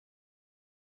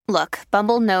Look,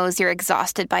 Bumble knows you're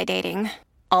exhausted by dating.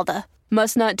 All the,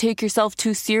 must not take yourself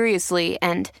too seriously,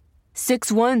 and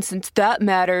 6'1" since that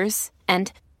matters,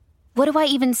 and what do I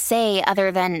even say other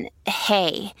than,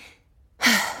 hey?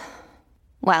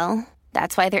 Well,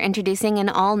 that's why they're introducing an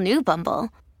all-new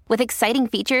Bumble, with exciting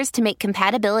features to make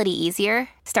compatibility easier,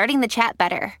 starting the chat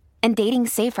better, and dating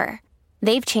safer.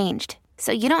 They've changed,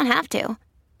 so you don't have to.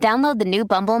 Download the new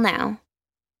Bumble now.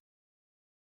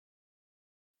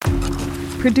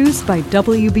 Produced by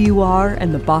WBUR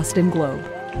and the Boston Globe.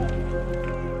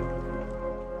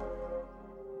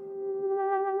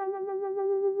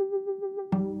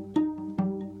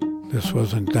 This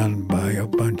wasn't done by a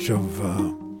bunch of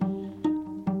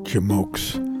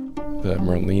jamokes. The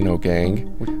Merlino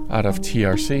gang out of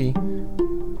TRC,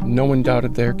 no one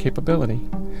doubted their capability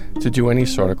to do any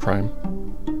sort of crime.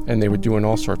 And they were doing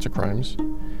all sorts of crimes.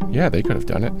 Yeah, they could have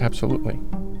done it, absolutely.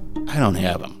 I don't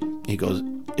have them. He goes,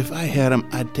 if I had them,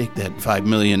 I'd take that $5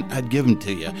 million, I'd give them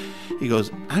to you. He goes,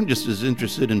 I'm just as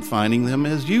interested in finding them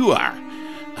as you are.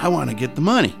 I want to get the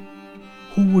money.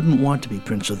 Who wouldn't want to be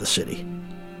Prince of the City?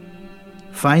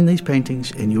 Find these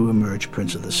paintings and you emerge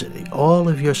Prince of the City. All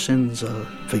of your sins are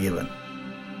forgiven.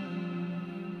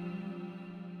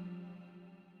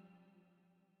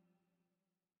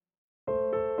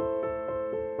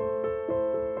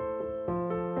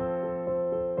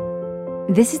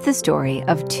 This is the story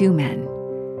of two men.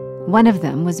 One of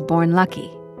them was born lucky.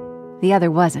 The other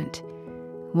wasn't.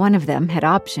 One of them had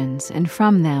options and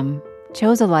from them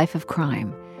chose a life of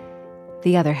crime.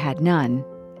 The other had none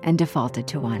and defaulted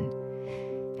to one.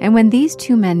 And when these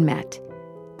two men met,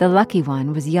 the lucky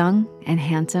one was young and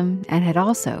handsome and had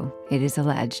also, it is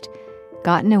alleged,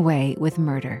 gotten away with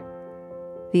murder.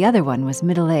 The other one was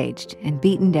middle-aged and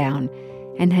beaten down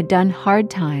and had done hard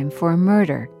time for a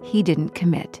murder he didn't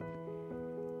commit.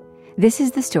 This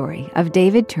is the story of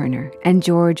David Turner and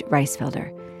George Reisfelder,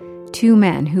 two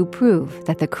men who prove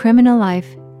that the criminal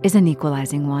life is an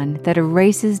equalizing one that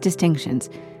erases distinctions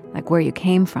like where you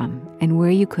came from and where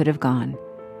you could have gone.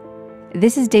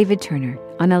 This is David Turner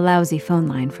on a lousy phone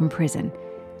line from prison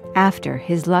after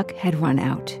his luck had run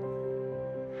out.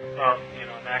 Well,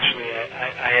 actually,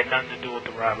 I had nothing to do with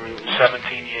the robbery. It was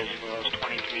 17 years ago. I was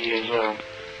 23 years old.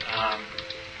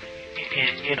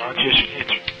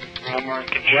 It's rumor and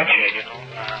conjecture,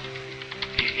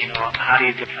 how do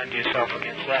you defend yourself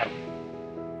against that?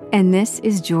 And this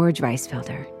is George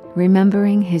Reisfelder,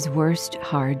 remembering his worst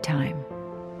hard time.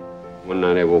 One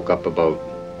night I woke up about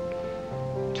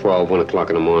 1 o'clock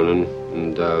in the morning,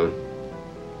 and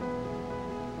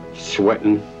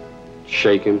sweating,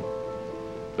 shaking.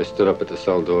 I stood up at the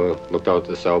cell door, looked out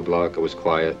the cell block. It was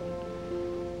quiet.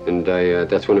 And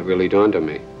that's when it really dawned on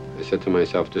me. I said to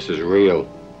myself, this is real.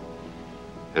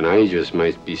 And I just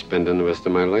might be spending the rest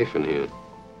of my life in here.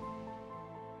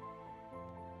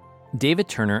 David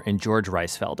Turner and George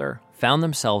Reisfelder found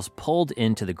themselves pulled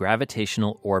into the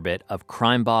gravitational orbit of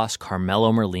crime boss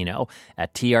Carmelo Merlino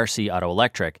at TRC Auto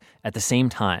Electric at the same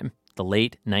time, the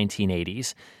late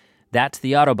 1980s. That's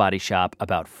the auto body shop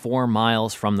about 4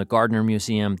 miles from the Gardner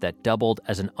Museum that doubled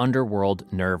as an underworld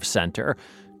nerve center.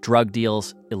 Drug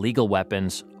deals, illegal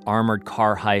weapons, armored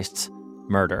car heists,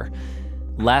 murder.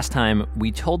 Last time,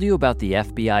 we told you about the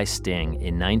FBI sting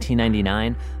in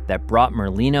 1999 that brought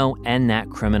Merlino and that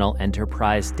criminal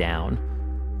enterprise down.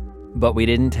 But we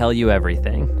didn't tell you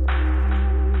everything.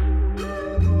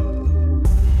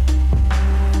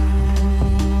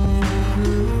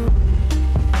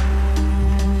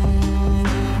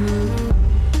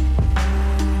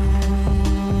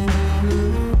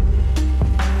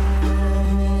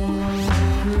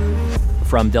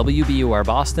 From WBUR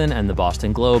Boston and the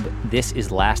Boston Globe, this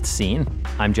is Last Seen.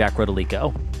 I'm Jack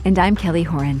Rodolico. And I'm Kelly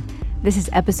Horan. This is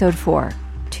Episode 4,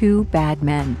 Two Bad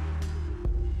Men.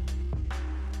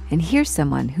 And here's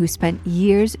someone who spent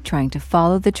years trying to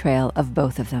follow the trail of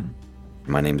both of them.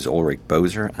 My name's Ulrich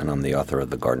Boser, and I'm the author of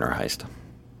The Gardner Heist.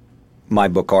 My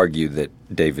book argued that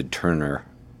David Turner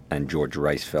and George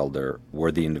Reisfelder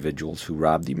were the individuals who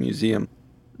robbed the museum.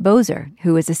 Boser,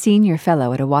 who is a senior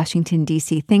fellow at a Washington,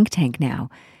 D.C. think tank now,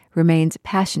 remains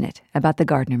passionate about the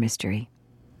Gardner mystery.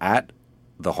 At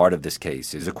the heart of this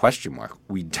case is a question mark.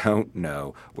 We don't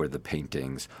know where the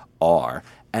paintings are,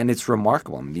 and it's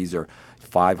remarkable. I mean, these are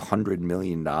 $500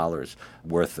 million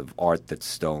worth of art that's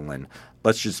stolen.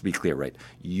 Let's just be clear, right?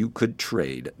 You could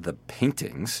trade the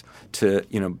paintings to,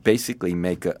 basically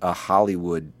make a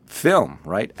Hollywood film,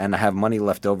 right? And have money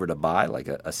left over to buy like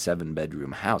a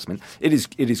 7-bedroom house. I mean, it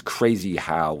is crazy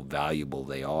how valuable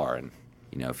they are. And,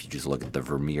 if you just look at the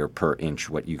Vermeer per inch,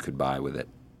 what you could buy with it.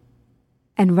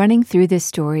 And running through this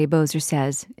story, Boser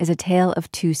says, is a tale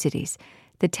of two cities,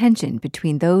 the tension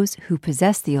between those who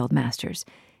possessed the old masters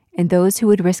and those who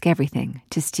would risk everything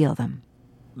to steal them.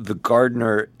 The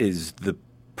Gardner is the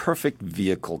perfect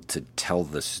vehicle to tell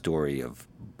the story of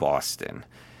Boston.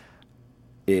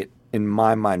 It, in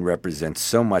my mind, represents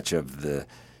so much of the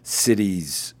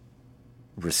city's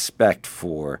respect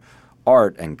for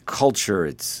art and culture,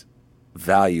 its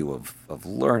value of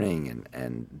learning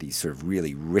and these sort of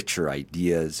really richer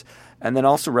ideas, and then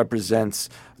also represents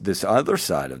this other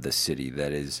side of the city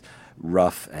that is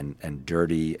rough and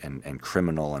dirty and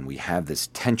criminal, and we have this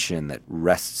tension that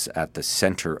rests at the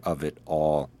center of it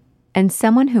all. And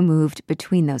someone who moved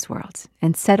between those worlds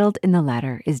and settled in the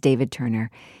latter is David Turner.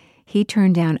 He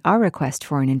turned down our request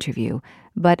for an interview,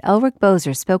 but Ulrich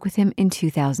Boser spoke with him in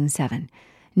 2007.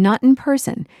 Not in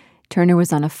person. Turner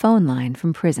was on a phone line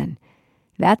from prison.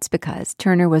 That's because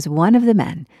Turner was one of the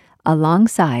men,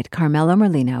 alongside Carmelo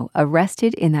Merlino,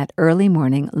 arrested in that early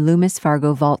morning Loomis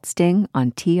Fargo vault sting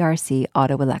on TRC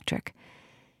Auto Electric.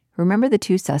 Remember the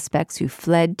two suspects who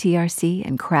fled TRC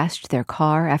and crashed their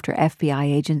car after FBI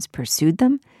agents pursued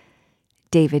them?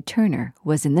 David Turner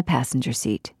was in the passenger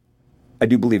seat. I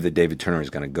do believe that David Turner is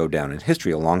going to go down in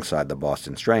history alongside the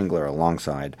Boston Strangler,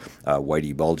 alongside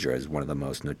Whitey Bulger as one of the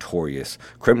most notorious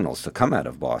criminals to come out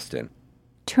of Boston.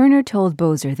 Turner told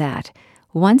Boser that,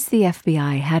 once the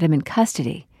FBI had him in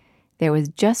custody, there was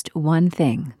just one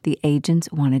thing the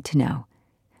agents wanted to know.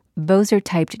 Boser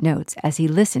typed notes as he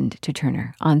listened to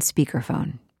Turner on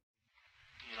speakerphone.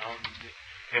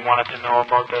 They wanted to know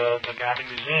about the Gardner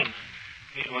Museum.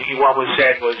 What was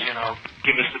said was,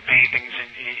 give us the paintings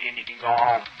and you can go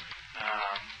home.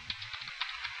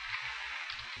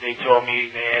 They told me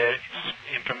they had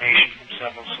information from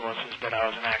several sources that I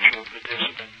was an actual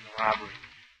participant in the robbery.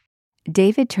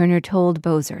 David Turner told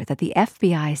Boser that the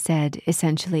FBI said,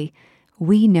 essentially,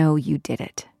 "We know you did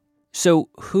it." So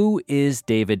who is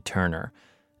David Turner?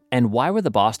 And why were the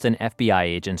Boston FBI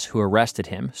agents who arrested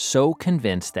him so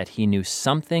convinced that he knew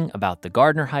something about the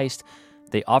Gardner heist,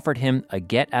 they offered him a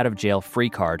get-out-of-jail-free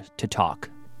card to talk?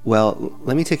 Well,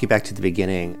 let me take you back to the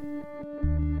beginning.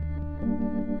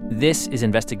 This is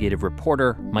investigative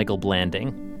reporter Michael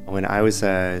Blanding. When I was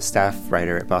a staff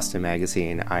writer at Boston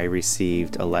Magazine, I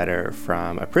received a letter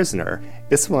from a prisoner.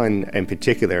 This one in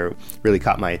particular really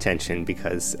caught my attention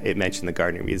because it mentioned the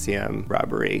Gardner Museum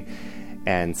robbery.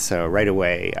 And so right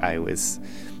away I was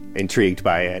intrigued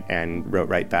by it and wrote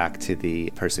right back to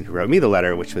the person who wrote me the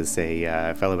letter, which was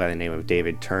a fellow by the name of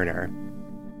David Turner.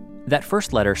 That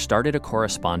first letter started a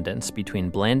correspondence between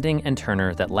Blanding and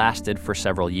Turner that lasted for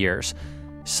several years.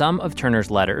 Some of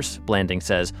Turner's letters, Blanding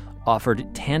says, offered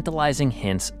tantalizing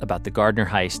hints about the Gardner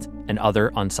heist and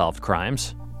other unsolved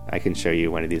crimes. I can show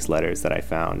you one of these letters that I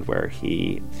found where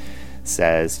he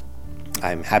says,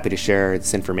 "I'm happy to share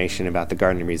this information about the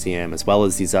Gardner Museum as well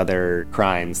as these other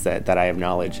crimes that I have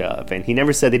knowledge of." And he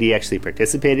never said that he actually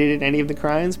participated in any of the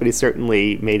crimes, but he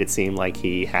certainly made it seem like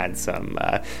he had some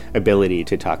ability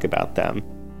to talk about them.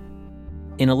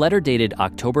 In a letter dated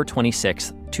October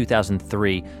 26,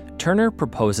 2003, Turner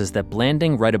proposes that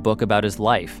Blanding write a book about his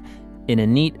life. In a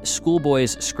neat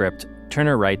schoolboy's script,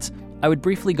 Turner writes, "I would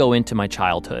briefly go into my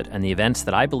childhood and the events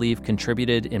that I believe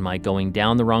contributed in my going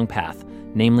down the wrong path,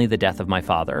 namely the death of my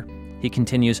father." He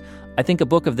continues, "I think a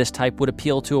book of this type would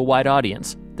appeal to a wide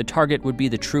audience. The target would be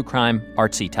the true crime,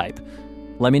 artsy type.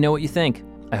 Let me know what you think.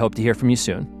 I hope to hear from you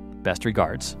soon. Best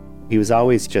regards." He was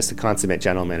always just a consummate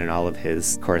gentleman in all of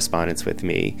his correspondence with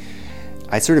me.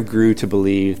 I sort of grew to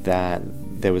believe that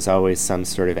there was always some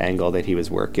sort of angle that he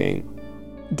was working.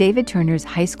 David Turner's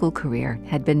high school career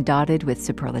had been dotted with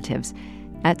superlatives.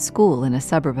 At school in a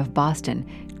suburb of Boston,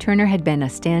 Turner had been a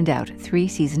standout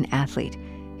 3-season athlete.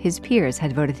 His peers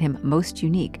had voted him most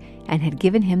unique and had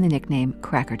given him the nickname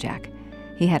Crackerjack.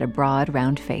 He had a broad,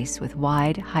 round face with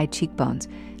wide, high cheekbones,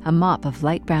 a mop of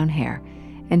light brown hair,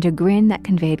 and a grin that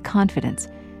conveyed confidence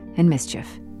and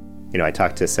mischief. I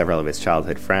talked to several of his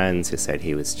childhood friends who said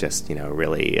he was just,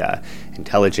 really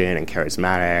intelligent and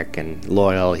charismatic and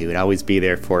loyal. He would always be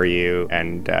there for you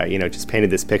and, just painted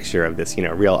this picture of this,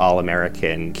 real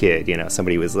all-American kid,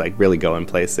 somebody who was like really going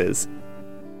places.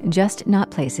 Just not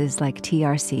places like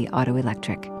TRC Auto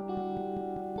Electric.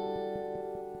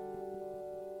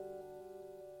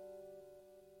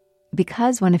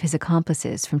 Because one of his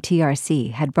accomplices from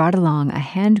TRC had brought along a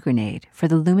hand grenade for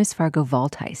the Loomis Fargo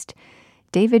vault heist,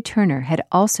 David Turner had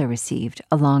also received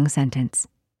a long sentence.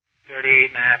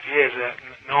 38 and a half years,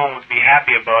 no one would be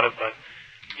happy about it, but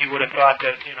you would have thought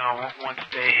that, once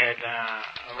they had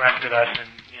arrested us and,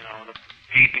 the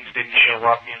paintings didn't show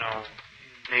up,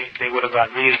 they would have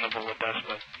got reasonable with us,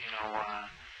 but,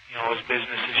 it was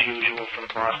business as usual for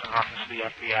the Boston office of the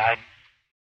FBI.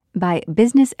 By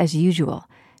business as usual,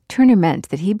 Turner meant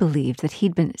that he believed that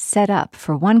he'd been set up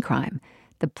for one crime,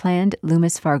 the planned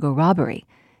Loomis Fargo robbery,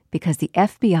 because the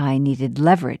FBI needed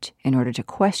leverage in order to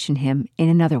question him in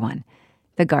another one,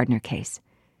 the Gardner case.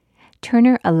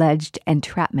 Turner alleged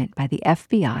entrapment by the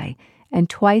FBI and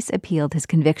twice appealed his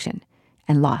conviction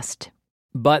and lost.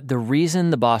 But the reason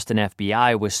the Boston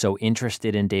FBI was so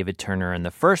interested in David Turner in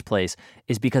the first place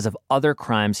is because of other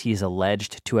crimes he's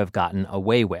alleged to have gotten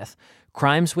away with,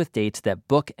 crimes with dates that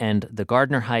bookend the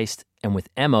Gardner heist and with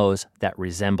MOs that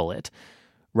resemble it.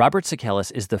 Robert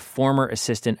Sekelius is the former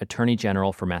Assistant Attorney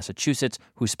General for Massachusetts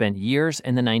who spent years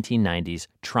in the 1990s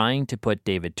trying to put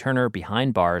David Turner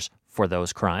behind bars for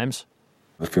those crimes.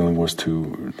 The feeling was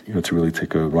to really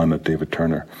take a run at David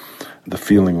Turner. The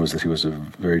feeling was that he was a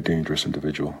very dangerous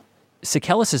individual.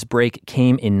 Sekelius's break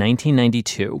came in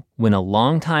 1992 when a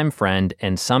longtime friend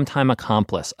and sometime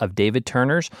accomplice of David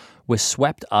Turner's was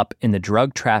swept up in the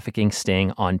drug trafficking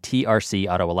sting on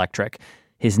TRC Auto Electric.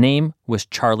 His name was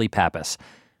Charlie Pappas.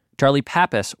 Charlie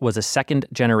Pappas was a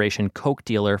second-generation coke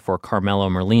dealer for Carmelo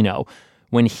Merlino.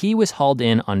 When he was hauled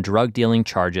in on drug dealing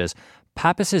charges,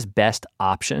 Pappas's best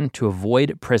option to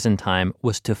avoid prison time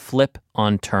was to flip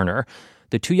on Turner.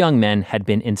 The two young men had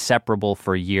been inseparable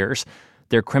for years.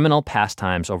 Their criminal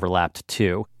pastimes overlapped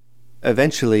too.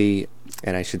 Eventually,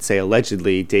 and I should say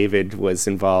allegedly, David was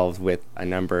involved with a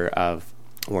number of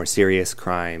more serious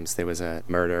crimes. There was a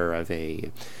murder of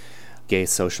a gay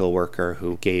social worker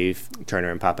who gave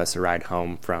Turner and Pappas a ride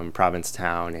home from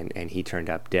Provincetown, and he turned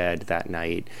up dead that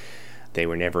night. They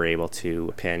were never able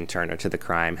to pin Turner to the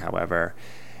crime, however.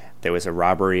 There was a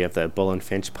robbery of the Bull and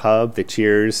Finch pub, the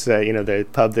Cheers, the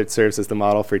pub that serves as the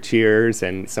model for Cheers,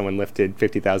 and someone lifted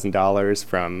 $50,000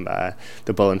 from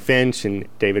the Bull and Finch, and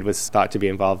David was thought to be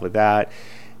involved with that.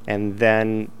 And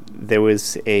then there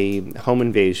was a home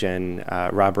invasion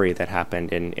robbery that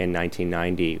happened in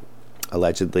 1990.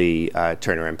 Allegedly,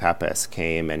 Turner and Pappas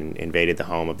came and invaded the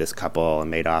home of this couple and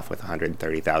made off with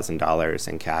 $130,000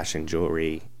 in cash and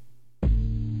jewelry.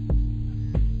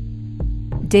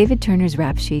 David Turner's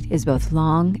rap sheet is both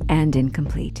long and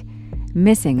incomplete.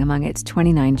 Missing among its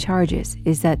 29 charges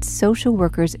is that social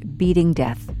worker's beating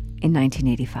death in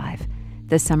 1985,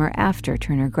 the summer after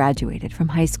Turner graduated from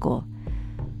high school.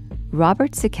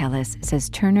 Robert Sekelius says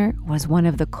Turner was one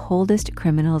of the coldest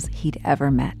criminals he'd ever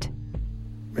met.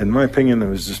 In my opinion, it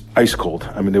was just ice cold.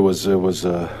 I mean, it was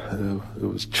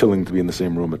chilling to be in the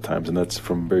same room at times, and that's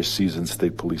from very seasoned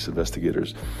state police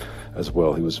investigators as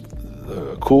well. He was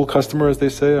a cool customer, as they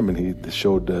say. I mean, he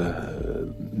showed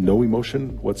no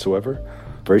emotion whatsoever.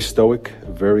 Very stoic,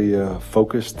 very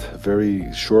focused,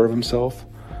 very sure of himself,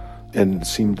 and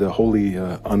seemed wholly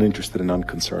uninterested and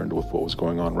unconcerned with what was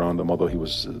going on around him. Although he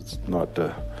was not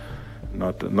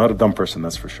a dumb person,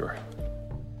 that's for sure.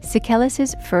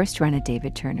 Sekelius's first run at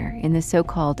David Turner in the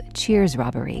so-called Cheers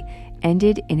robbery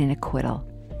ended in an acquittal.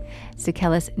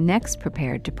 Sekelius next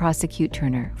prepared to prosecute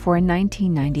Turner for a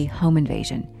 1990 home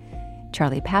invasion.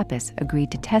 Charlie Pappas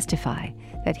agreed to testify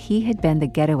that he had been the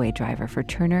getaway driver for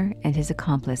Turner and his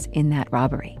accomplice in that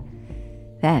robbery.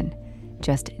 Then,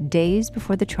 just days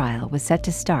before the trial was set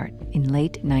to start in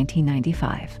late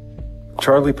 1995.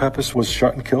 Charlie Pappas was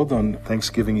shot and killed on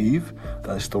Thanksgiving Eve.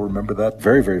 I still remember that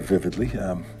very, very vividly.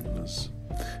 Got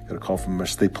a call from our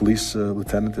state police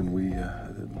lieutenant, and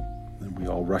we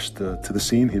all rushed to the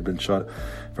scene. He'd been shot,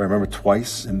 if I remember,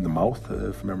 twice in the mouth,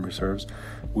 if memory serves.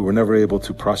 We were never able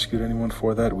to prosecute anyone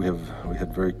for that. We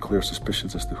had very clear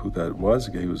suspicions as to who that was.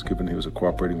 He was a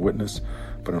cooperating witness,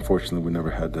 but unfortunately we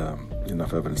never had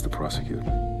enough evidence to prosecute.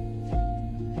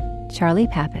 Charlie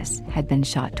Pappas had been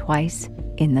shot twice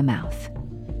in the mouth.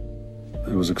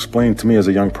 It was explained to me as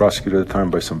a young prosecutor at the time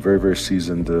by some very, very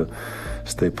seasoned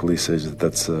state police agents that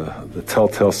that's the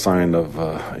telltale sign of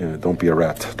don't be a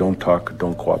rat, don't talk,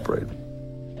 don't cooperate.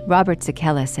 Robert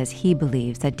Sekelius says he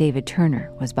believes that David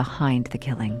Turner was behind the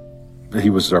killing. He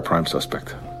was our prime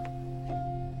suspect.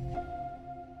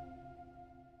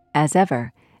 As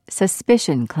ever,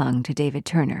 suspicion clung to David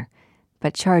Turner,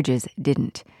 but charges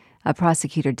didn't. A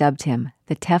prosecutor dubbed him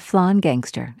the Teflon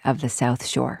gangster of the South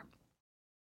Shore.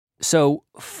 So,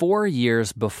 4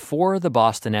 years before the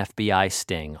Boston FBI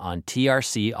sting on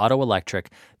TRC Auto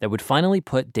Electric that would finally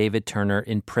put David Turner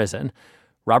in prison,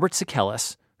 Robert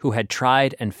Sekelius, who had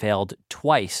tried and failed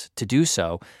twice to do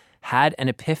so, had an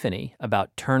epiphany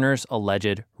about Turner's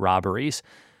alleged robberies.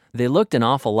 They looked an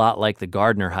awful lot like the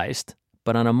Gardner heist,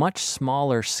 but on a much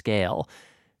smaller scale.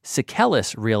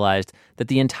 Sekelius realized that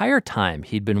the entire time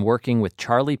he'd been working with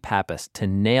Charlie Pappas to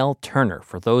nail Turner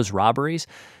for those robberies,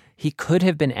 he could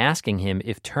have been asking him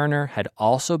if Turner had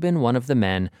also been one of the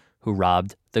men who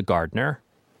robbed the Gardner.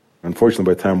 Unfortunately,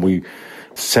 by the time we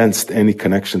sensed any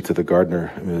connection to the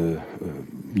Gardner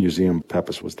Museum,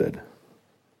 Pappas was dead.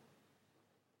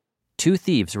 Two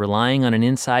thieves relying on an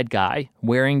inside guy,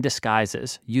 wearing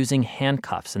disguises, using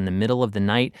handcuffs in the middle of the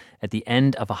night at the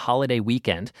end of a holiday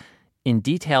weekend. In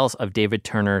details of David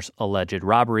Turner's alleged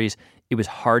robberies, it was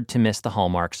hard to miss the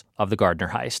hallmarks of the Gardner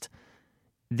heist.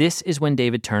 This is when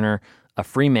David Turner, a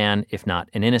free man, if not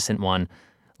an innocent one,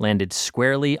 landed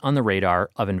squarely on the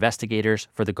radar of investigators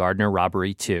for the Gardner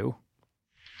robbery, too.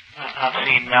 I've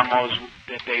seen memos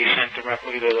that they sent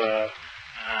directly to the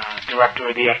director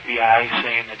of the FBI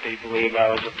saying that they believe I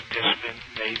was a participant.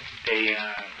 They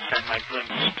sent my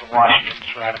prints to Washington to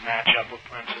try to match up with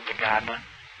prints at the Gardner,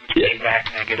 which came back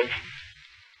negative.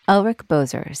 Ulrich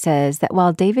Boser says that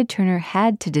while David Turner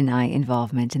had to deny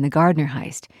involvement in the Gardner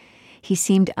heist, he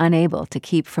seemed unable to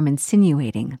keep from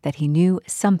insinuating that he knew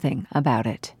something about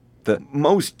it. The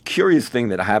most curious thing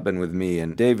that happened with me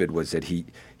and David was that he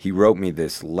wrote me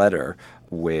this letter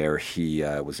where he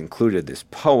was included this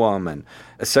poem and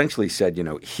essentially said,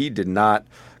 he did not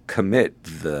commit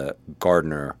the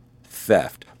Gardner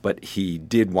theft, but he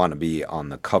did want to be on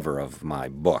the cover of my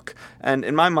book. And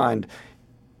in my mind,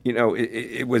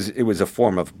 it was a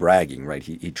form of bragging, right?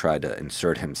 He tried to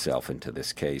insert himself into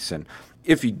this case. And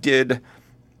if he did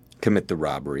commit the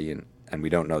robbery, and we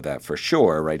don't know that for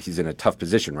sure, right? He's in a tough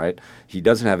position, right? He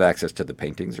doesn't have access to the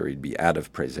paintings or he'd be out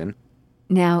of prison.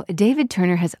 Now, David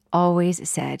Turner has always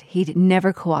said he'd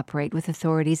never cooperate with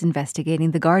authorities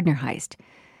investigating the Gardner heist.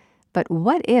 But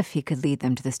what if he could lead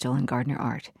them to the stolen Gardner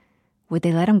art? Would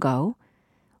they let him go?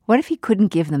 What if he couldn't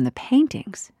give them the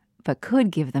paintings, but could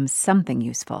give them something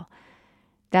useful?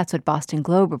 That's what Boston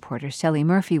Globe reporter Shelley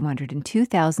Murphy wondered in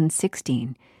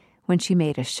 2016 when she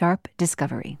made a sharp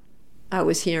discovery. I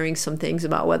was hearing some things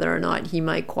about whether or not he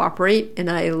might cooperate, and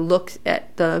I looked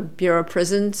at the Bureau of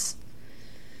Prisons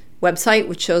website,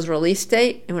 which shows release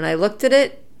date, and when I looked at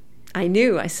it, I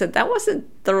knew. I said, that wasn't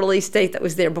the release date that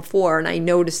was there before, and I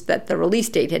noticed that the release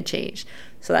date had changed.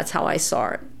 So that's how I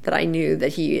saw it, that I knew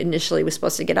that he initially was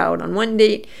supposed to get out on one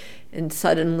date, and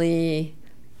suddenly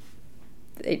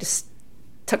they just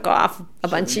took off a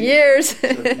bunch of years.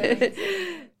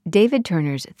 David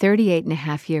Turner's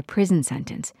 38-and-a-half-year prison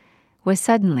sentence was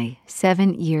suddenly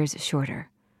 7 years shorter.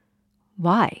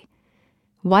 Why?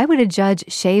 Why would a judge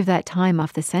shave that time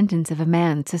off the sentence of a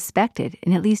man suspected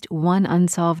in at least one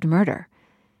unsolved murder?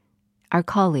 Our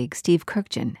colleague, Steve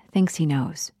Kurkjian, thinks he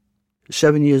knows.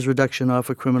 7 years reduction off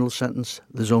a criminal sentence,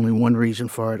 there's only one reason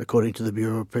for it, according to the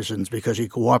Bureau of Prisons, because he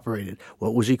cooperated.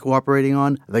 What was he cooperating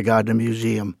on? The Gardner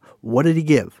Museum. What did he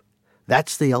give?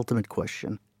 That's the ultimate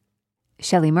question.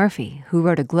 Shelley Murphy, who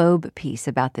wrote a Globe piece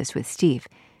about this with Steve,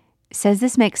 says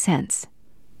this makes sense.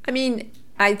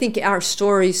 I think our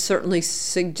story certainly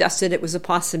suggested it was a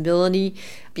possibility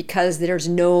because there's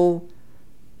no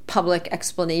public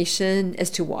explanation as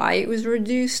to why it was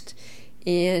reduced.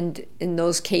 And in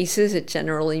those cases, it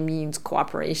generally means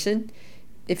cooperation.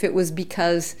 If it was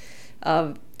because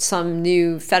of some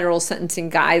new federal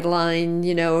sentencing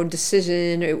guideline,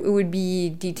 decision, it would be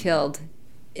detailed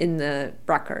in the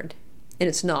record. And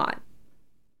it's not.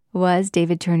 Was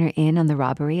David Turner in on the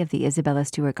robbery of the Isabella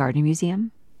Stewart Gardner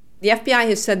Museum? The FBI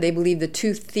has said they believe the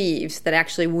two thieves that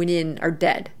actually went in are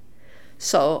dead.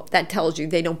 So that tells you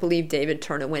they don't believe David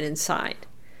Turner went inside.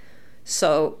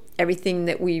 So everything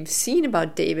that we've seen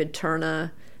about David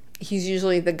Turner, he's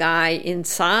usually the guy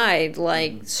inside,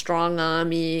 like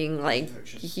strong-arming, like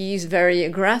he's very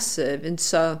aggressive. And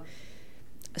so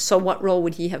what role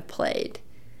would he have played?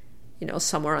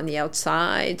 Somewhere on the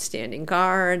outside, standing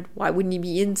guard. Why wouldn't he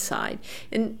be inside?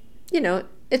 And,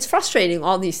 it's frustrating.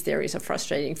 All these theories are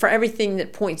frustrating. For everything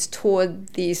that points toward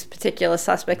these particular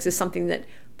suspects is something that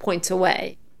points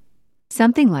away.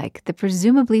 Something like the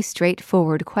presumably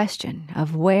straightforward question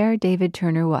of where David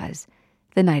Turner was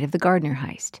the night of the Gardner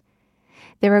heist.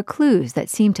 There are clues that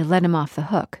seem to let him off the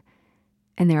hook,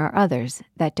 and there are others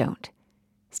that don't.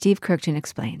 Steve Kurkjian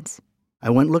explains. I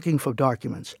went looking for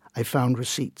documents. I found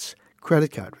receipts,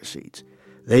 credit card receipts.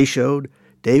 They showed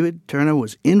David Turner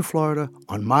was in Florida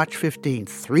on March 15th,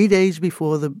 3 days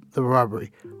before the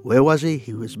robbery. Where was he?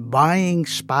 He was buying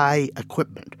spy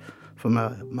equipment from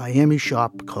a Miami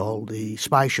shop called the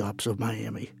Spy Shops of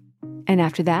Miami. And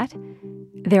after that,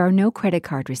 there are no credit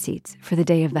card receipts for the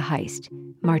day of the heist,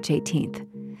 March 18th.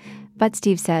 But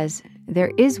Steve says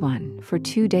there is one for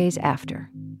 2 days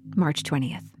after, March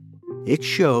 20th. It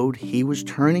showed he was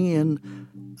turning in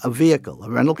a vehicle, a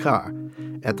rental car,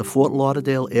 at the Fort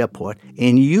Lauderdale airport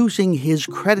and using his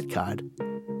credit card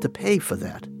to pay for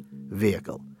that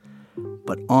vehicle.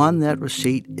 But on that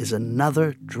receipt is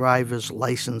another driver's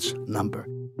license number.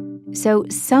 So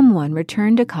someone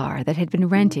returned a car that had been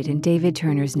rented in David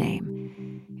Turner's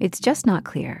name. It's just not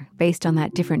clear, based on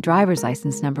that different driver's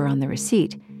license number on the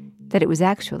receipt, that it was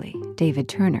actually David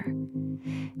Turner.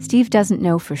 Steve doesn't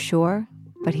know for sure,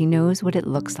 but he knows what it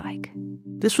looks like.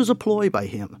 This was a ploy by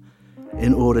him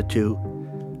in order to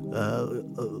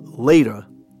later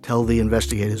tell the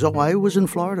investigators, I was in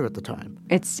Florida at the time.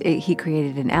 He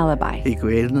created an alibi. He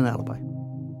created an alibi.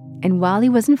 And while he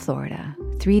was in Florida,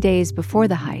 3 days before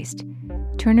the heist,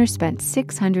 Turner spent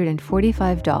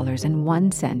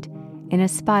 $645.01 in a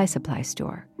spy supply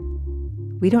store.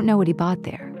 We don't know what he bought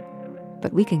there,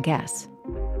 but we can guess.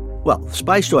 Well, the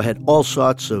spy store had all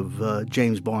sorts of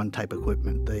James Bond-type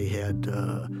equipment. They had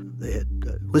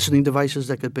listening devices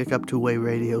that could pick up two-way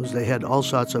radios. They had all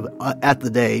sorts of, at the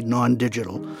day,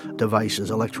 non-digital devices,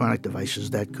 electronic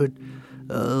devices that could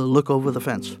look over the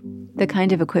fence. The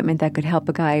kind of equipment that could help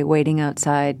a guy waiting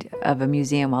outside of a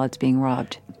museum while it's being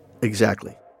robbed.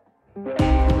 Exactly.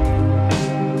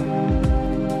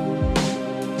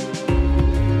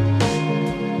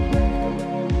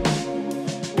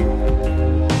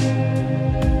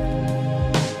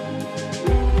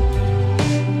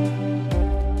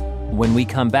 When we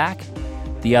come back,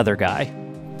 the other guy.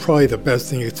 Probably the best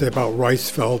thing you could say about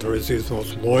Reisfelder is he was the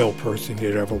most loyal person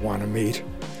you'd ever want to meet.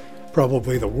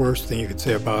 Probably the worst thing you could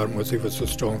say about him was he was a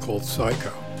stone-cold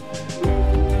psycho.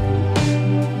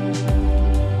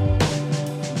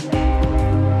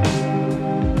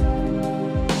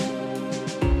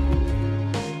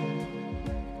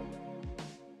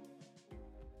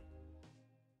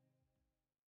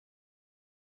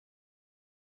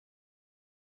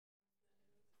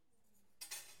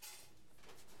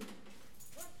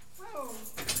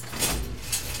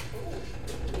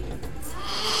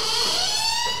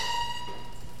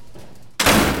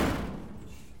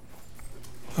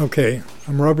 Okay,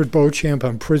 I'm Robert Beauchamp.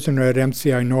 I'm prisoner at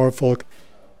MCI Norfolk.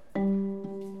 In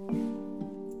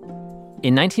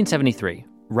 1973,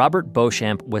 Robert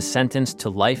Beauchamp was sentenced to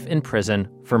life in prison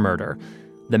for murder.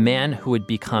 The man who would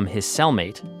become his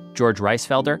cellmate, George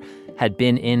Reisfelder, had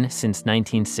been in since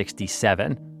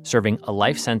 1967, serving a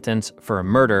life sentence for a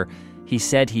murder he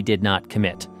said he did not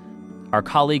commit. Our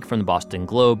colleague from the Boston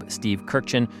Globe, Steve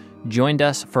Kurkjian, joined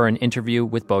us for an interview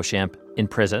with Beauchamp in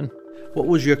prison. What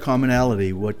was your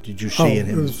commonality? What did you see in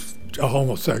him? It was a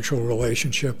homosexual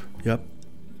relationship. Yep.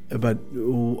 But,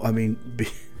 I mean...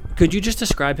 Could you just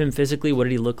describe him physically? What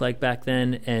did he look like back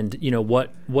then? And,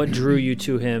 what drew you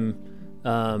to him?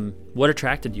 What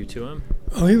attracted you to him?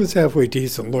 Oh, he was halfway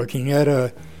decent looking. He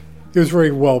was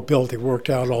very well built. He worked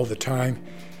out all the time.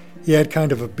 He had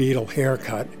kind of a Beatle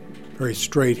haircut, very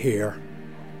straight hair.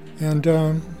 And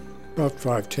about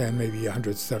 5'10", maybe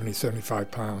 170, 75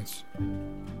 pounds.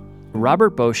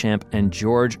 Robert Beauchamp and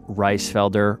George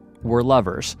Reisfelder were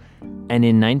lovers, and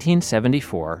in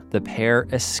 1974, the pair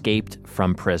escaped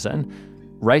from prison.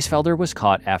 Reisfelder was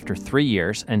caught after 3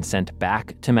 years and sent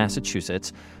back to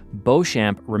Massachusetts.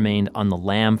 Beauchamp remained on the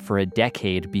lam for a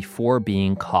decade before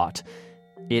being caught.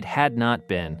 It had not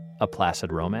been a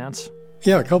placid romance.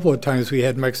 Yeah, a couple of times we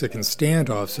had Mexican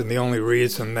standoffs, and the only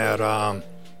reason that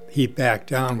he backed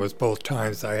down was both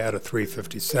times I had a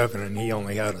 .357 and he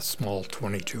only had a small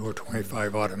 .22 or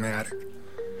 .25 automatic.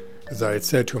 As I had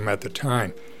said to him at the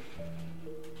time,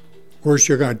 worst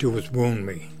you're going to do is wound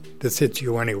me. This hits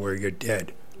you anywhere, you're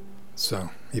dead.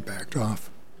 So he backed off.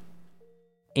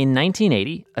 In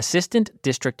 1980, Assistant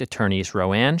District Attorneys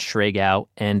Roanne Schragow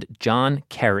and John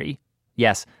Kerry,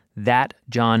 yes, that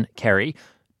John Kerry,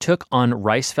 took on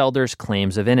Reisfelder's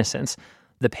claims of innocence.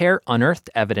 The pair unearthed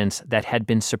evidence that had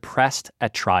been suppressed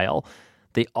at trial.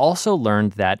 They also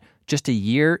learned that just a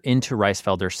year into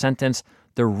Reisfelder's sentence,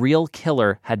 the real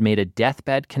killer had made a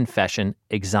deathbed confession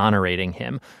exonerating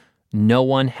him. No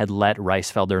one had let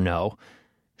Reisfelder know.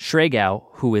 Schragow,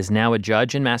 who is now a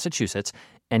judge in Massachusetts,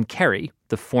 and Kerry,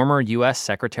 the former U.S.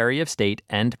 Secretary of State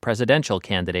and presidential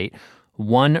candidate,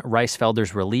 won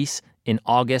Reisfelder's release in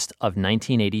August of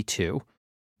 1982.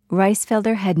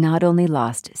 Reisfelder had not only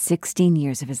lost 16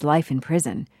 years of his life in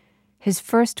prison, his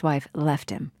first wife left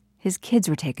him, his kids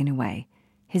were taken away,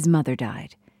 his mother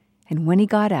died, and when he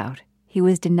got out, he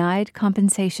was denied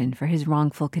compensation for his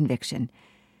wrongful conviction.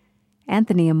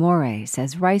 Anthony Amore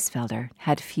says Reisfelder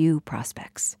had few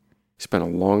prospects. He spent a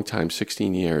long time,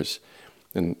 16 years,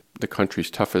 in the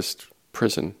country's toughest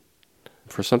prison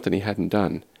for something he hadn't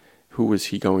done. Who was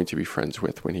he going to be friends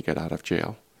with when he got out of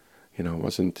jail? It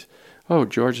wasn't... oh,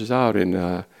 George is out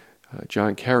and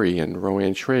John Kerry and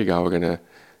Roanne Schragow are going to,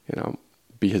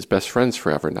 be his best friends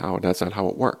forever now. And that's not how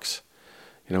it works.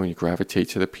 You gravitate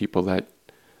to the people that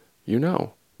you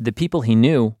know. The people he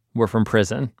knew were from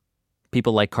prison.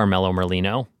 People like Carmelo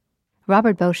Merlino,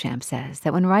 Robert Beauchamp says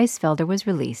that when Reisfelder was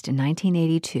released in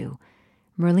 1982,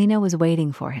 Merlino was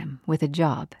waiting for him with a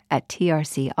job at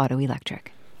TRC Auto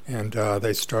Electric. And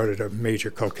they started a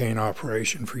major cocaine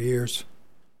operation for years.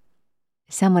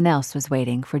 Someone else was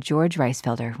waiting for George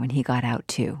Reisfelder when he got out,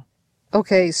 too.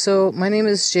 Okay, so my name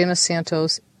is Janice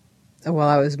Santos. Well,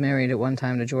 I was married at one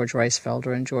time to George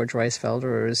Reisfelder, and George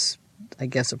Reisfelder is, I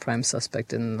guess, a prime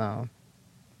suspect in the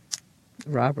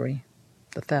robbery,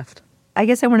 the theft. I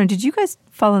guess I wonder, did you guys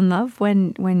fall in love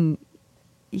when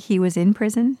he was in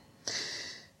prison?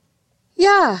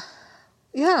 Yeah.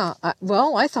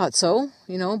 Well, I thought so,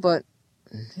 but,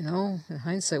 in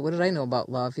hindsight, what did I know about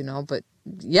love, But,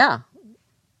 yeah,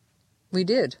 we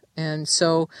did. And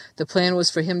so the plan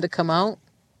was for him to come out,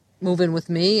 move in with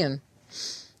me, and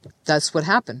that's what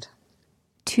happened.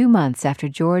 2 months after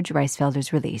George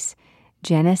Reisfelder's release,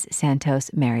 Janice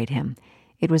Santos married him.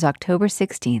 It was October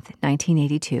 16th,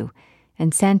 1982,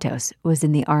 and Santos was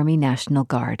in the Army National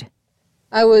Guard.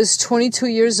 I was 22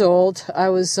 years old. I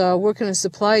was working a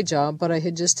supply job, but I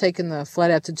had just taken the flight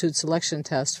aptitude selection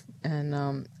test,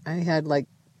 and I had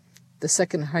the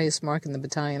second highest mark in the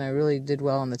battalion. I really did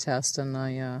well on the test, and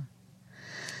I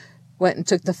went and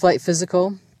took the flight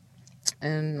physical,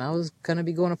 and I was going to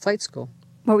be going to flight school.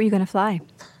 What were you going to fly?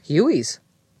 Hueys.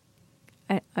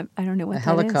 I don't know what a that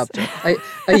helicopter. is.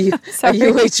 A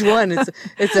UH-1.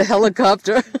 It's a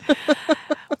helicopter.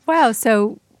 Wow,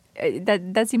 so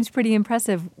that seems pretty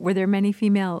impressive. Were there many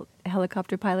female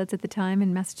helicopter pilots at the time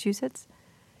in Massachusetts?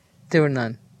 There were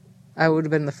none. I would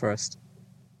have been the first.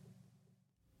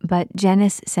 But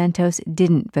Janice Santos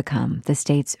didn't become the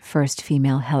state's first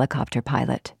female helicopter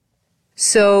pilot.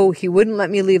 So he wouldn't let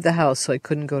me leave the house, so I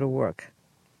couldn't go to work.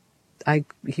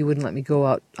 He wouldn't let me go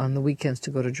out on the weekends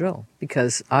to go to drill,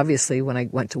 because obviously when I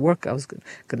went to work, I was going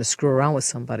to screw around with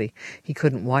somebody. He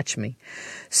couldn't watch me.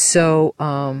 So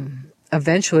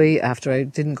eventually, after I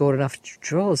didn't go to enough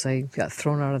drills, I got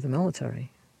thrown out of the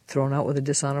military, thrown out with a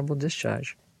dishonorable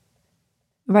discharge.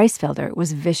 Reisfelder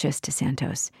was vicious to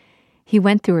Santos. He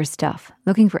went through her stuff,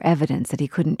 looking for evidence that he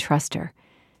couldn't trust her.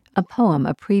 A poem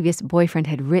a previous boyfriend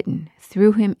had written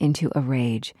threw him into a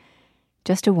rage.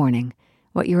 Just a warning,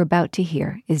 what you're about to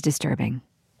hear is disturbing.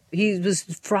 He was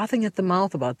frothing at the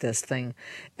mouth about this thing,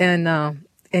 and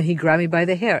he grabbed me by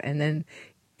the hair, and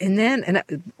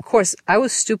of course I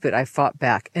was stupid. I fought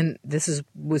back, and this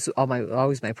was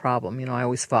always my problem. I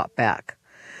always fought back.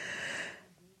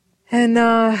 And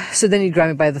so then he'd grab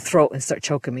me by the throat and start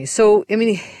choking me. So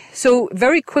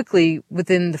very quickly,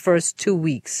 within the first 2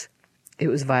 weeks, it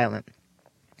was violent.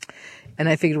 And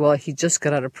I figured, well, he just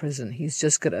got out of prison. He's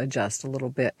just going to adjust a little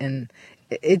bit. And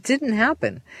it didn't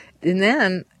happen. And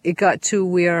then it got to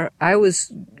where I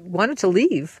wanted to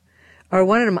leave, or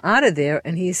wanted him out of there.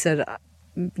 And he said,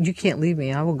 "You can't leave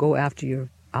me. I'll go after your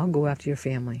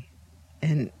family."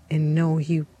 And no,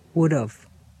 he would have.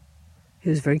 He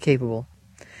was very capable.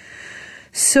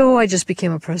 So I just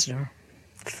became a prisoner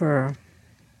for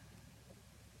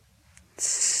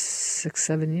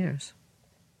 6-7 years.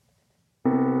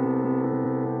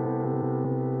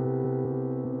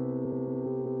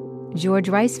 George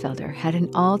Reisfelder had an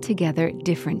altogether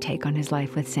different take on his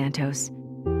life with Santos.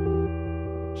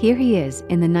 Here he is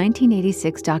in the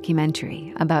 1986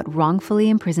 documentary about wrongfully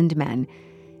imprisoned men,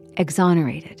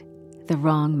 Exonerated, the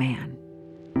Wrong Man.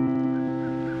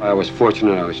 I was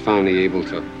fortunate I was finally able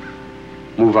to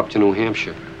move up to New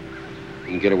Hampshire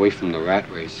and get away from the rat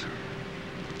race.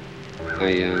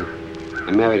 I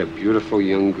married a beautiful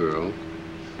young girl.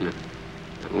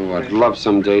 Oh, I'd love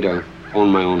someday to own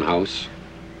my own house.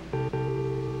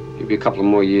 Maybe a couple of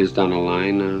more years down the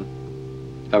line,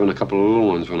 having a couple of little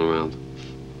ones run around.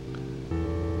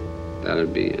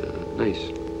 That'd be nice.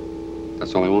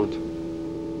 That's all I want.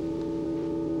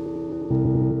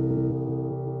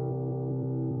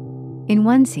 In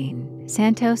one scene,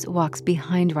 Santos walks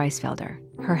behind Reisfelder,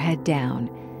 her head down.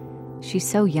 She's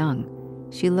so young.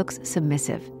 She looks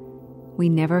submissive. We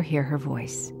never hear her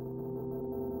voice.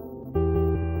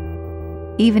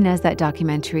 Even as that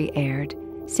documentary aired,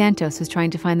 Santos was trying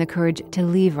to find the courage to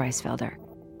leave Reisfelder.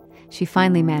 She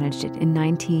finally managed it in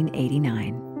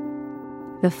 1989.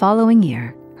 The following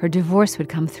year, her divorce would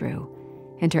come through,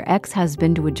 and her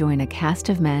ex-husband would join a cast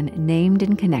of men named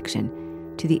in connection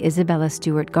to the Isabella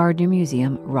Stewart Gardner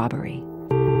Museum robbery.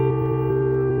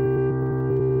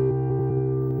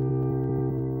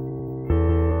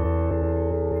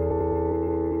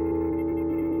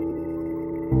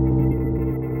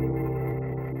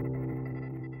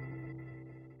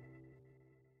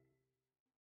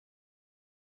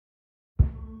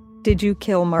 Did you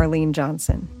kill Marlene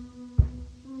Johnson?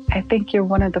 I think you're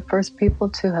one of the first people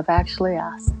to have actually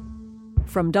asked.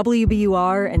 From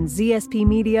WBUR and ZSP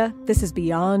Media, this is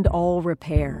Beyond All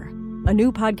Repair, a new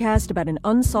podcast about an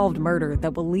unsolved murder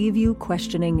that will leave you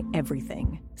questioning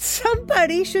everything.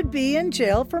 Somebody should be in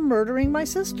jail for murdering my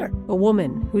sister. A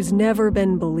woman who's never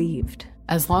been believed.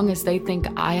 As long as they think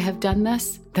I have done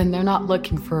this, then they're not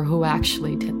looking for who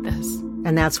actually did this.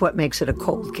 And that's what makes it a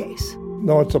cold case.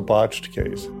 No, it's a botched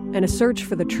case. And a search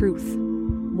for the truth,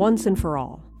 once and for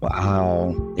all.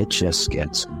 Wow, it just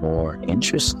gets more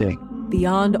interesting.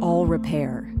 Beyond All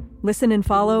Repair. Listen and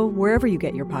follow wherever you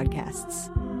get your podcasts.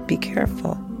 Be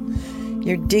careful.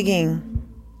 You're digging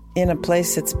in a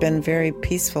place that's been very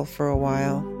peaceful for a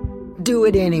while. Do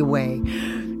it anyway.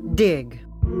 Dig.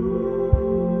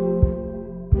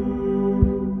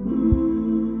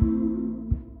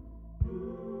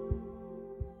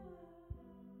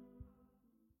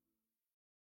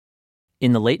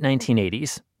 In the late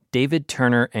 1980s, David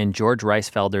Turner and George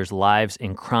Reisfelder's lives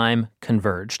in crime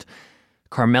converged.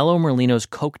 Carmelo Merlino's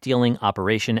coke-dealing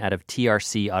operation out of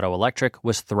TRC Auto Electric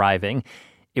was thriving.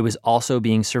 It was also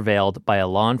being surveilled by a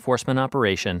law enforcement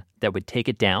operation that would take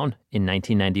it down in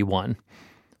 1991.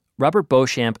 Robert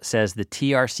Beauchamp says the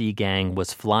TRC gang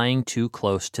was flying too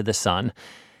close to the sun.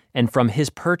 And from his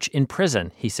perch in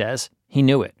prison, he says, he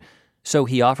knew it. So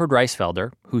he offered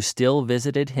Reisfelder, who still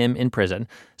visited him in prison,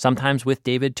 sometimes with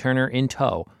David Turner in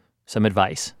tow, some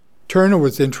advice. Turner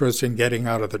was interested in getting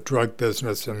out of the drug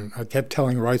business, and I kept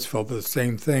telling Reisfelder the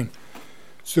same thing.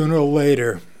 Sooner or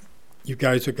later, you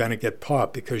guys are going to get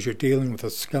popped because you're dealing with the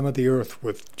scum of the earth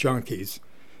with junkies.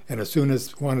 And as soon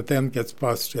as one of them gets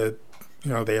busted,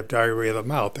 they have diarrhea of the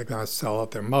mouth, they're going to sell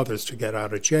out their mothers to get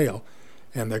out of jail.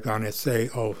 And they're going to say,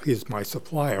 oh, he's my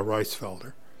supplier,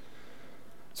 Reisfelder.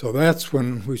 So that's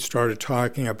when we started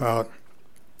talking about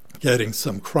getting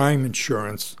some crime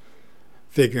insurance,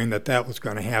 figuring that was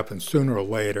going to happen sooner or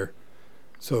later.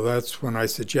 So that's when I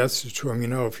suggested to him,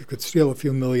 if you could steal a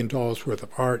few $1 million worth of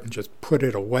art and just put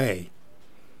it away,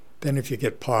 then if you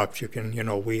get popped, you can,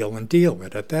 wheel and deal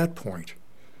it at that point.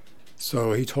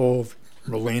 So he told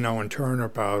Merlino and Turner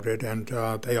about it, and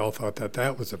they all thought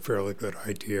that was a fairly good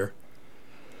idea.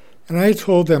 And I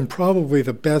told them probably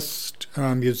the best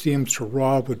museums to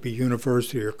rob would be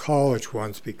university or college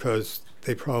ones because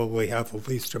they probably have the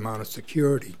least amount of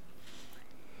security.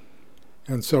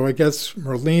 And so I guess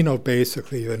Merlino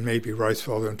basically, and maybe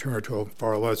Reisfelder and Turner to a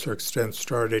far lesser extent,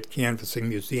 started canvassing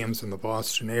museums in the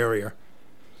Boston area.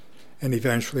 And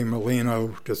eventually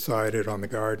Merlino decided on the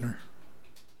Gardner.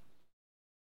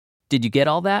 Did you get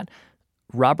all that?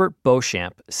 Robert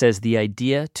Beauchamp says the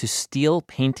idea to steal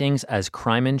paintings as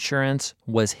crime insurance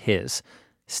was his.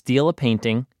 Steal a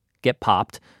painting, get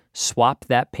popped, swap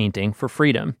that painting for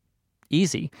freedom.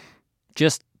 Easy.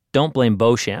 Just don't blame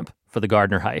Beauchamp for the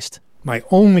Gardner heist. My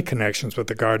only connections with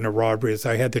the Gardner robbery is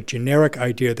I had the generic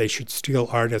idea they should steal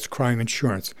art as crime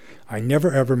insurance. I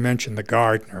never ever mentioned the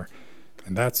Gardner,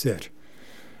 and that's it.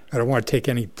 I don't want to take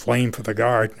any blame for the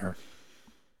Gardner.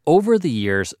 Over the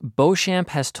years, Beauchamp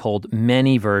has told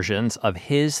many versions of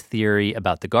his theory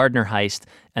about the Gardner heist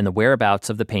and the whereabouts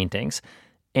of the paintings.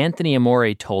 Anthony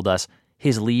Amore told us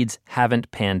his leads haven't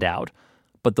panned out.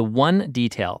 But the one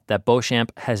detail that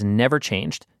Beauchamp has never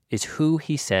changed is who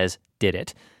he says did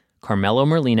it. Carmelo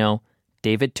Merlino,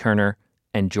 David Turner,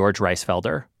 and George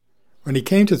Reisfelder. When he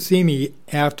came to see me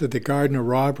after the Gardner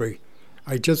robbery,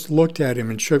 I just looked at him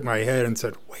and shook my head and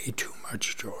said, way too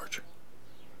much, George.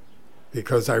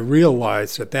 Because I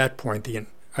realized at that point,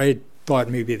 I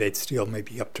thought maybe they'd steal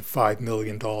maybe up to $5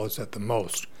 million at the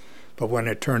most. But when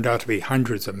it turned out to be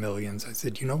hundreds of millions, I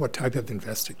said, you know what type of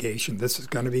investigation this is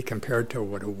going to be compared to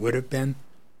what it would have been?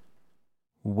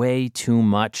 Way too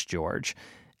much, George.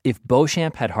 If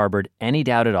Beauchamp had harbored any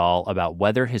doubt at all about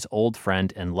whether his old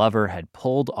friend and lover had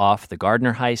pulled off the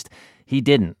Gardner heist, he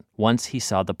didn't once he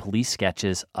saw the police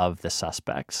sketches of the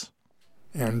suspects.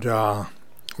 And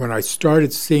when I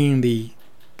started seeing the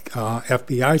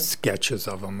FBI sketches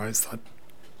of them, I thought,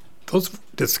 those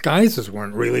disguises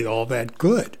weren't really all that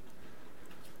good.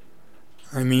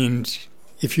 I mean,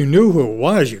 if you knew who it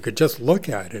was, you could just look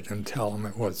at it and tell them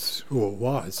it was who it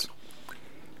was.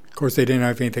 Of course, they didn't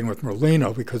have anything with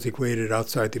Merlino because he waited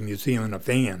outside the museum in a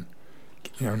van,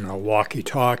 a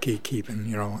walkie-talkie,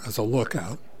 keeping, as a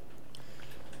lookout.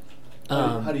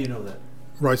 How do you know that?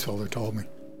 Reisfelder told me.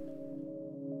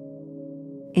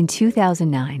 In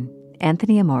 2009,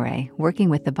 Anthony Amore, working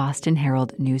with the Boston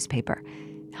Herald newspaper,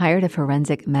 hired a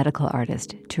forensic medical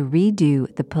artist to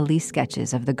redo the police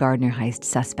sketches of the Gardner heist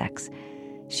suspects.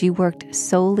 She worked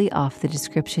solely off the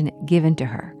description given to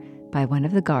her by one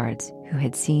of the guards who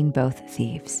had seen both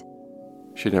thieves.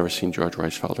 She'd never seen George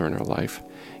Reisfelder in her life.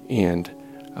 And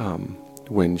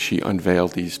when she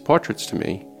unveiled these portraits to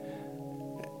me,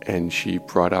 and she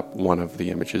brought up one of the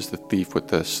images, the thief with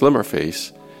the slimmer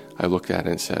face, I looked at it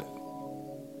and said,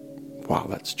 wow,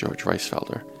 that's George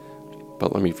Reisfelder.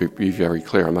 But let me be very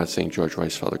clear. I'm not saying George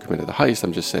Reisfelder committed the heist.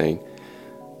 I'm just saying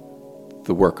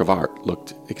the work of art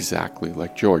looked exactly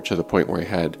like George, to the point where he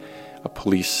had a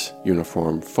police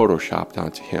uniform photoshopped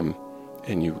onto him,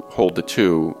 and you hold the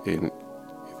two, and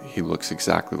he looks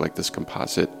exactly like this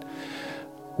composite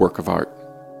work of art.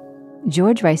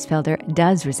 George Reisfelder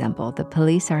does resemble the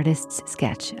police artist's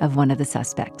sketch of one of the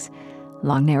suspects.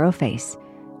 Long, narrow face,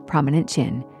 prominent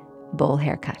chin, bowl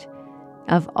haircut.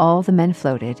 Of all the men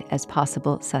floated as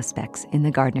possible suspects in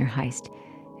the Gardner heist,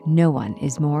 no one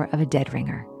is more of a dead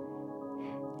ringer.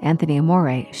 Anthony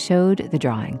Amore showed the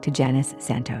drawing to Janice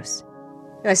Santos.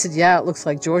 I said, yeah, it looks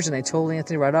like George, and I told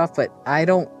Anthony right off, but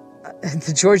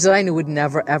the George that I knew would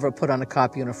never, ever put on a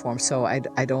cop uniform, so I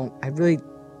really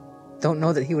don't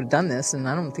know that he would have done this, and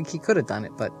I don't think he could have done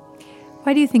it, but...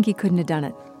 Why do you think he couldn't have done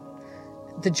it?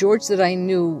 The George that I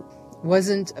knew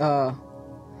wasn't,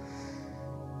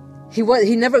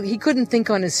 he couldn't think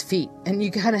on his feet, and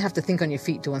you kind of have to think on your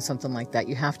feet doing something like that.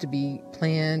 You have to be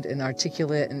planned and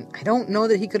articulate, and I don't know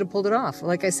that he could have pulled it off.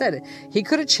 Like I said, he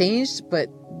could have changed, but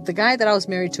the guy that I was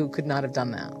married to could not have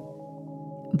done that.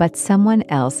 But someone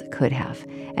else could have,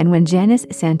 and when Janice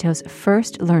Santos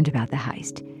first learned about the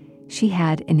heist, she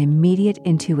had an immediate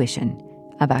intuition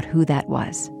about who that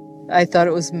was. I thought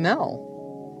it was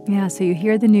Mel. Yeah, so you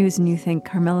hear the news and you think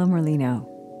Carmelo Merlino.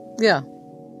 Yeah.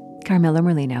 Carmelo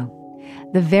Merlino,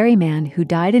 the very man who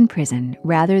died in prison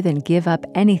rather than give up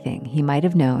anything he might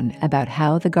have known about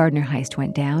how the Gardner heist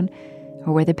went down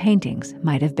or where the paintings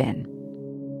might have been.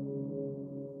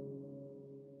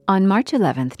 On March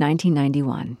 11th,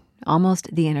 1991, almost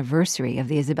the anniversary of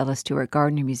the Isabella Stewart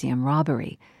Gardner Museum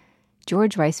robbery,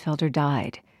 George Reisfelder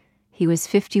died. He was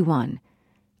 51.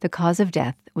 The cause of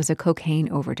death was a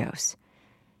cocaine overdose.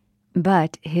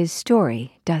 But his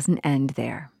story doesn't end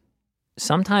there.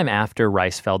 Sometime after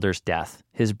Reisfelder's death,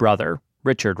 his brother,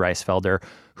 Richard Reisfelder,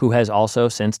 who has also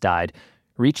since died,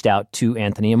 reached out to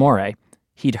Anthony Amore.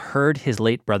 He'd heard his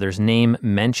late brother's name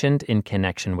mentioned in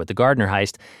connection with the Gardner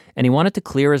heist, and he wanted to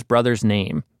clear his brother's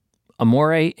name.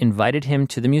 Amore invited him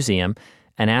to the museum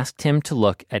and asked him to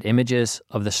look at images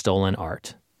of the stolen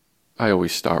art. I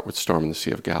always start with Storm in the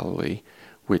Sea of Galilee,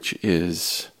 which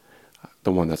is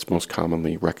the one that's most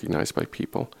commonly recognized by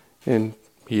people. And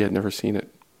he had never seen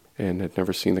it and had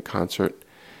never seen the concert.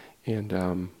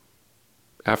 And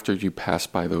after you pass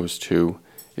by those two,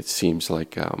 it seems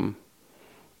like an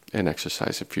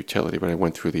exercise of futility, but I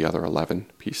went through the other 11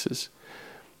 pieces.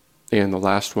 And the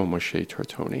last one was Shea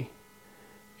Tortoni.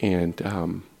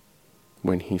 And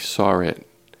when he saw it,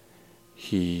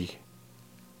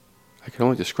 I can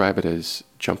only describe it as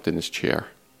jumped in his chair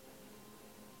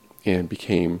and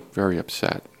became very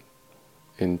upset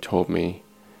and told me,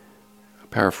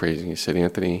 paraphrasing, he said,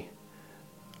 Anthony,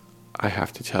 I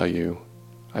have to tell you,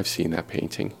 I've seen that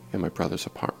painting in my brother's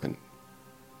apartment.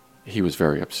 He was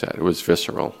very upset. It was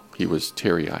visceral. He was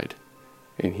teary-eyed.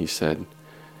 And he said,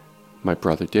 my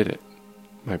brother did it.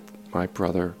 My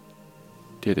brother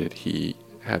did it. He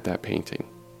had that painting.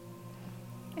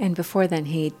 And before then,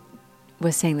 he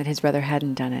was saying that his brother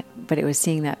hadn't done it, but it was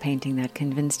seeing that painting that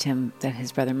convinced him that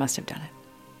his brother must have done it.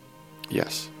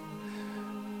 Yes.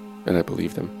 And I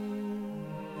believed him.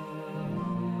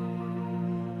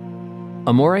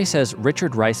 Amore says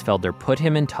Richard Reisfelder put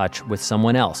him in touch with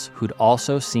someone else who'd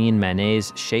also seen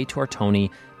Manet's Shea Tortoni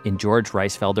in George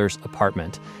Reisfelder's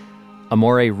apartment.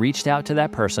 Amore reached out to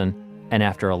that person, and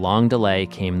after a long delay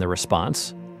came the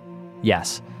response.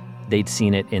 Yes, they'd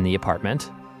seen it in the apartment.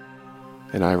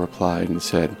 And I replied and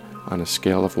said, on a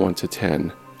scale of 1 to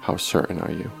 10, how certain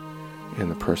are you? And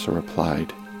the person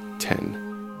replied, 10.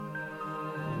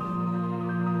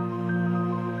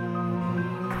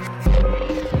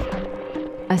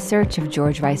 A search of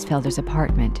George Reisfelder's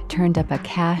apartment turned up a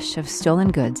cache of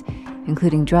stolen goods,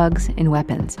 including drugs and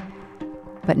weapons,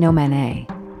 but no Manet.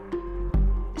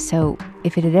 So,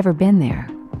 if it had ever been there,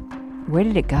 where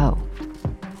did it go?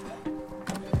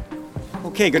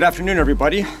 Okay, good afternoon,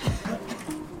 everybody.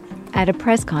 At a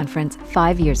press conference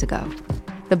 5 years ago,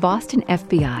 the Boston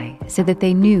FBI said that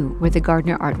they knew where the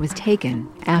Gardner art was taken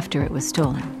after it was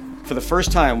stolen. For the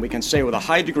first time, we can say with a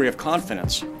high degree of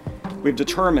confidence, we've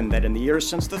determined that in the years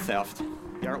since the theft,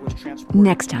 the art was transported...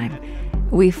 Next time,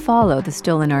 we follow the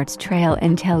stolen art's trail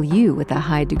and tell you with a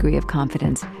high degree of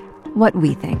confidence what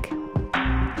we think.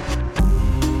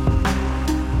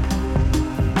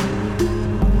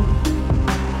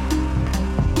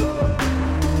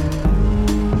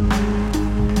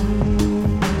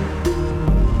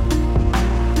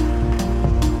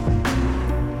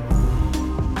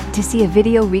 see a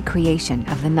video recreation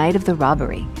of the night of the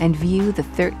robbery and view the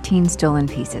 13 stolen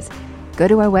pieces, go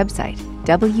to our website,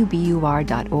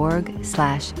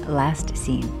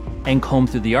 wbur.org/lastseen. And comb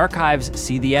through the archives,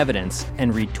 see the evidence,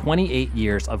 and read 28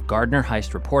 years of Gardner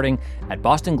Heist reporting at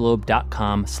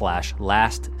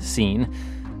bostonglobe.com/lastseen.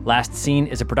 Last Scene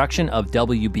is a production of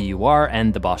WBUR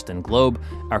and the Boston Globe.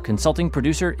 Our consulting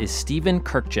producer is Stephen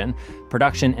Kirkjian.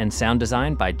 Production and sound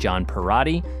design by John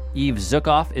Perotti. Eve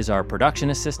Zukoff is our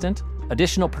production assistant.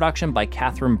 Additional production by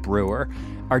Catherine Brewer.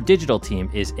 Our digital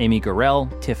team is Amy Gorell,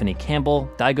 Tiffany Campbell,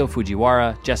 Daigo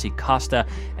Fujiwara, Jesse Costa,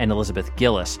 and Elizabeth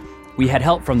Gillis. We had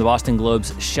help from the Boston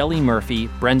Globe's Shelley Murphy,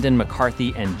 Brendan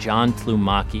McCarthy, and John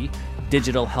Tlumaki.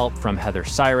 Digital help from Heather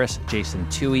Cyrus, Jason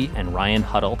Toohey, and Ryan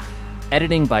Huddle.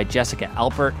 Editing by Jessica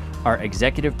Alpert. Our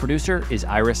executive producer is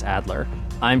Iris Adler.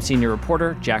 I'm senior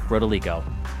reporter Jack Rodoligo.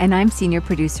 And I'm senior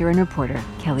producer and reporter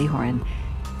Kelly Horan.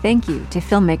 Thank you to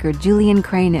filmmaker Julian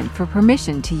Cranen for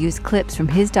permission to use clips from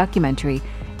his documentary,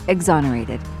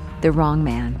 Exonerated, The Wrong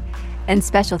Man. And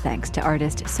special thanks to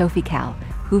artist Sophie Cal,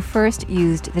 who first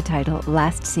used the title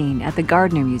Last Scene at the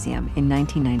Gardner Museum in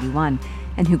 1991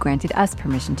 and who granted us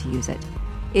permission to use it.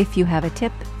 If you have a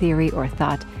tip, theory, or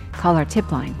thought, call our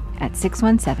tip line at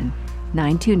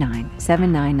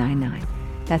 617-929-7999.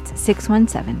 That's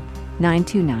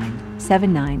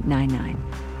 617-929-7999.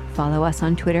 Follow us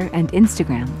on Twitter and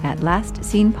Instagram at Last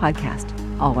Scene Podcast,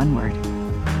 all one word.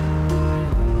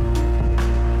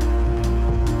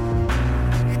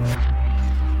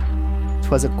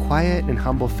 "'Twas a quiet and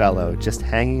humble fellow just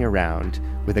hanging around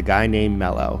with a guy named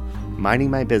Mello,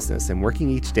 minding my business and working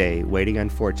each day, waiting on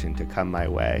fortune to come my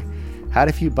way. Had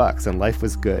a few bucks and life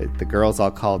was good, the girls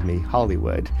all called me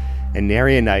Hollywood, and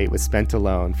nary a night was spent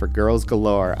alone, for girls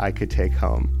galore I could take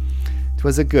home.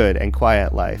 'Twas a good and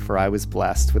quiet life, for I was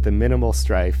blessed with a minimal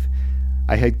strife.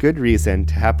 I had good reason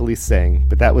to happily sing,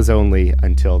 but that was only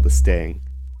until the sting.